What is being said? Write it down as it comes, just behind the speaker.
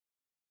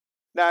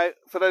Now,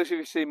 for those of you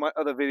who've seen my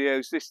other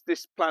videos,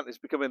 this plant is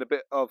becoming a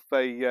bit of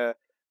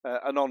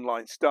an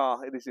online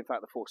star. It is in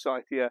fact the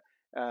Forsythia.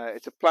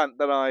 It's a plant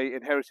that I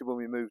inherited when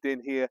we moved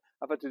in here.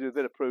 I've had to do a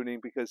bit of pruning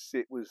because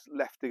it was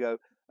left to go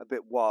a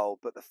bit wild,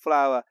 but the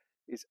flower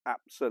is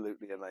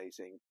absolutely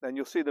amazing. And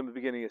you'll see them at the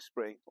beginning of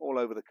spring all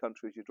over the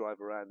country as you drive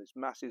around. There's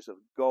masses of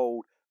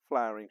gold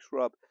flowering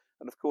shrub.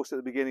 And of course, at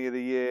the beginning of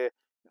the year,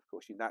 of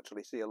course, you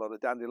naturally see a lot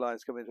of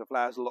dandelions coming into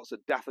flowers, lots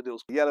of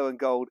daffodils. Yellow and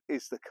gold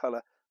is the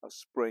colour of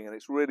spring, and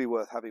it's really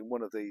worth having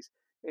one of these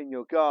in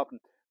your garden.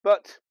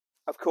 But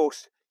of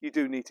course, you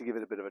do need to give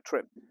it a bit of a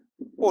trim,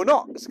 or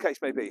not, as the case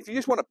may be. If you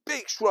just want a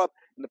big shrub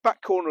in the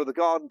back corner of the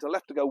garden to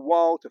left to go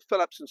wild, to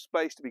fill up some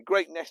space, to be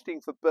great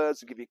nesting for birds,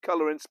 to give you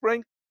colour in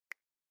spring,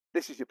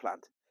 this is your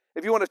plant.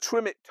 If you want to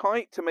trim it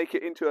tight to make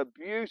it into a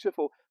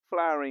beautiful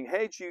flowering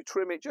hedge, you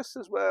trim it just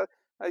as well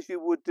as you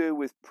would do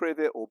with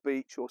privet or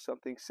beech or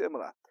something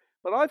similar.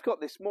 But I've got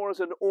this more as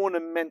an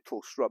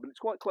ornamental shrub, and it's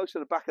quite close to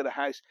the back of the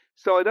house,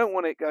 so I don't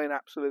want it going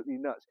absolutely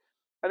nuts.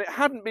 And it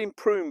hadn't been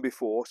pruned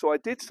before, so I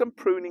did some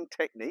pruning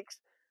techniques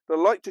that I'd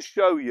like to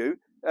show you,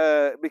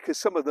 because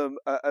some of them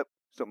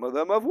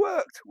have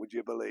worked, would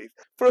you believe?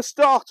 For a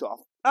start off,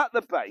 at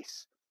the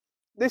base,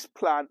 this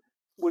plant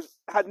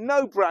had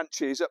no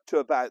branches up to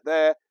about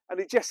there, and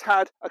it just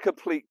had a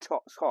complete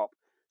top.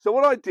 So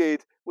what I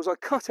did was I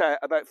cut out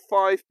about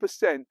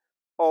 5%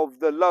 of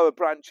the lower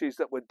branches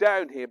that were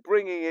down here,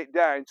 bringing it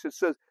down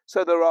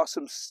so there are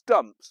some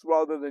stumps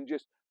rather than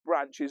just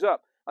branches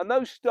up. And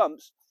those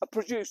stumps have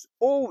produced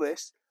all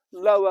this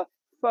lower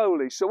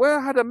foliage. So where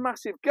I had a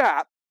massive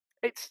gap,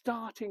 it's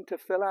starting to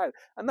fill out.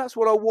 And that's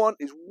what I want,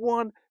 is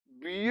one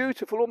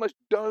beautiful, almost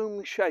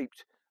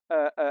dome-shaped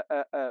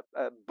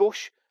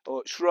bush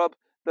or shrub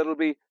that'll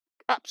be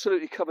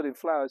absolutely covered in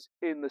flowers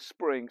in the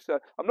spring. So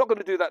I'm not going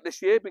to do that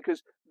this year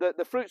because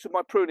the fruits of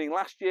my pruning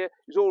last year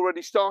is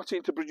already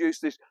starting to produce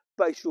this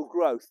basal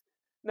growth.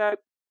 Now,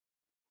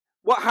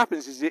 what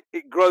happens is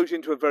it grows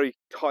into a very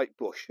tight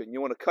bush, and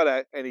you want to cut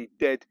out any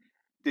dead,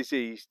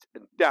 diseased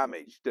and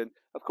damaged. And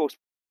of course,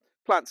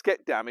 plants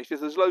get damaged if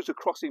there's loads of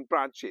crossing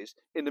branches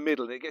in the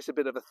middle and it gets a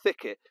bit of a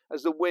thicket.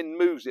 As the wind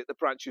moves it, the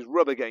branches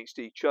rub against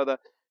each other.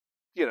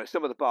 You know,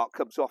 some of the bark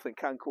comes off and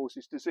can cause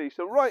this disease.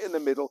 So right in the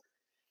middle,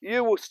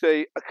 you will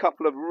see a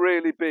couple of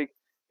really big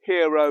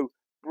hero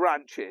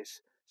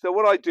branches. So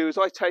what I do is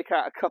I take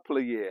out a couple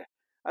a year,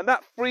 and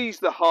that frees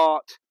the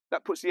heart,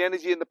 that puts the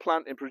energy in the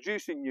plant in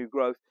producing new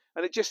growth,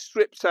 and it just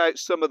strips out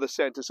some of the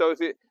centre. So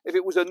if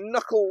it was a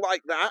knuckle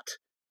like that,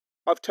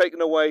 I've taken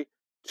away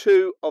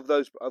two of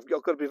those. I've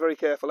got to be very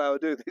careful how I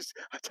do this.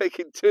 I've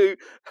taken two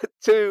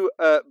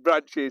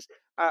branches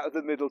out of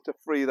the middle to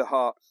free the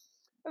heart.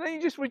 And then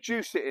you just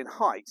reduce it in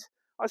height.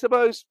 I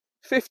suppose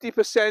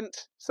 50%,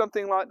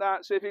 something like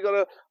that. So if you've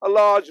got a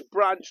large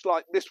branch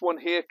like this one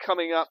here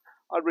coming up,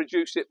 I'd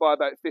reduce it by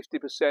about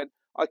 50%.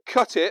 I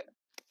cut it,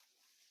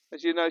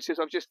 as you notice,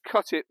 I've just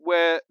cut it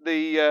where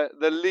the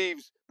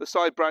leaves, the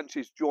side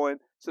branches join,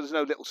 so there's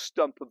no little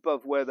stump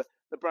above where the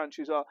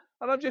branches are.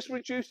 And I'm just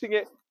reducing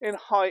it in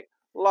height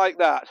like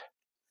that.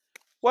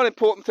 One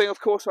important thing,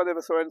 of course, I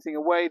never throw anything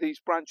away. These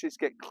branches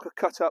get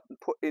cut up and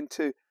put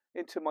into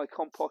my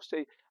compost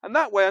tea, and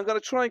that way I'm going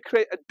to try and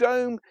create a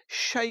dome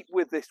shape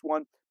with this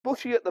one,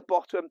 bushy at the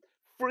bottom,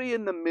 free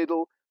in the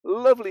middle,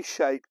 lovely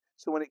shape,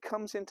 so when it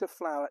comes into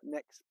flower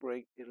next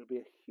spring it'll be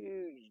a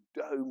huge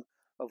dome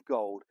of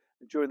gold.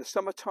 And during the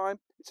summertime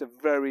it's a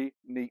very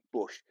neat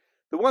bush.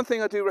 The one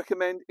thing I do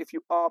recommend if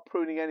you are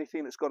pruning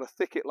anything that's got a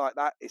thicket like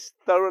that is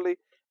thoroughly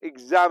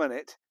examine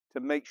it to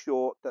make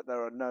sure that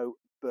there are no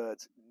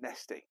birds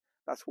nesting.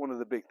 That's one of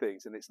the big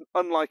things, and it's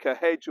unlike a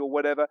hedge or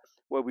whatever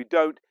where we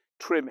don't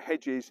trim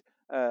hedges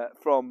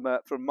from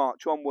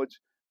March onwards.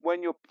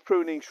 When you're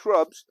pruning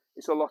shrubs,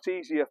 it's a lot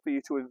easier for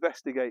you to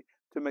investigate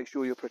to make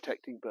sure you're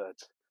protecting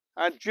birds.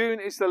 And June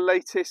is the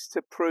latest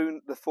to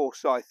prune the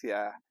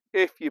Forsythia.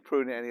 If you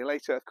prune it any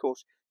later, of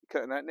course,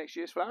 you're cutting out next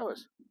year's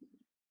flowers.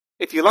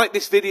 If you like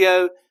this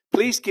video,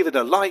 please give it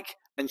a like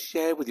and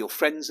share with your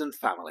friends and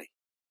family.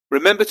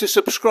 Remember to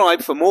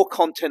subscribe for more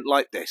content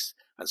like this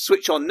and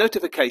switch on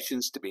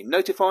notifications to be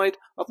notified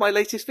of my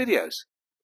latest videos.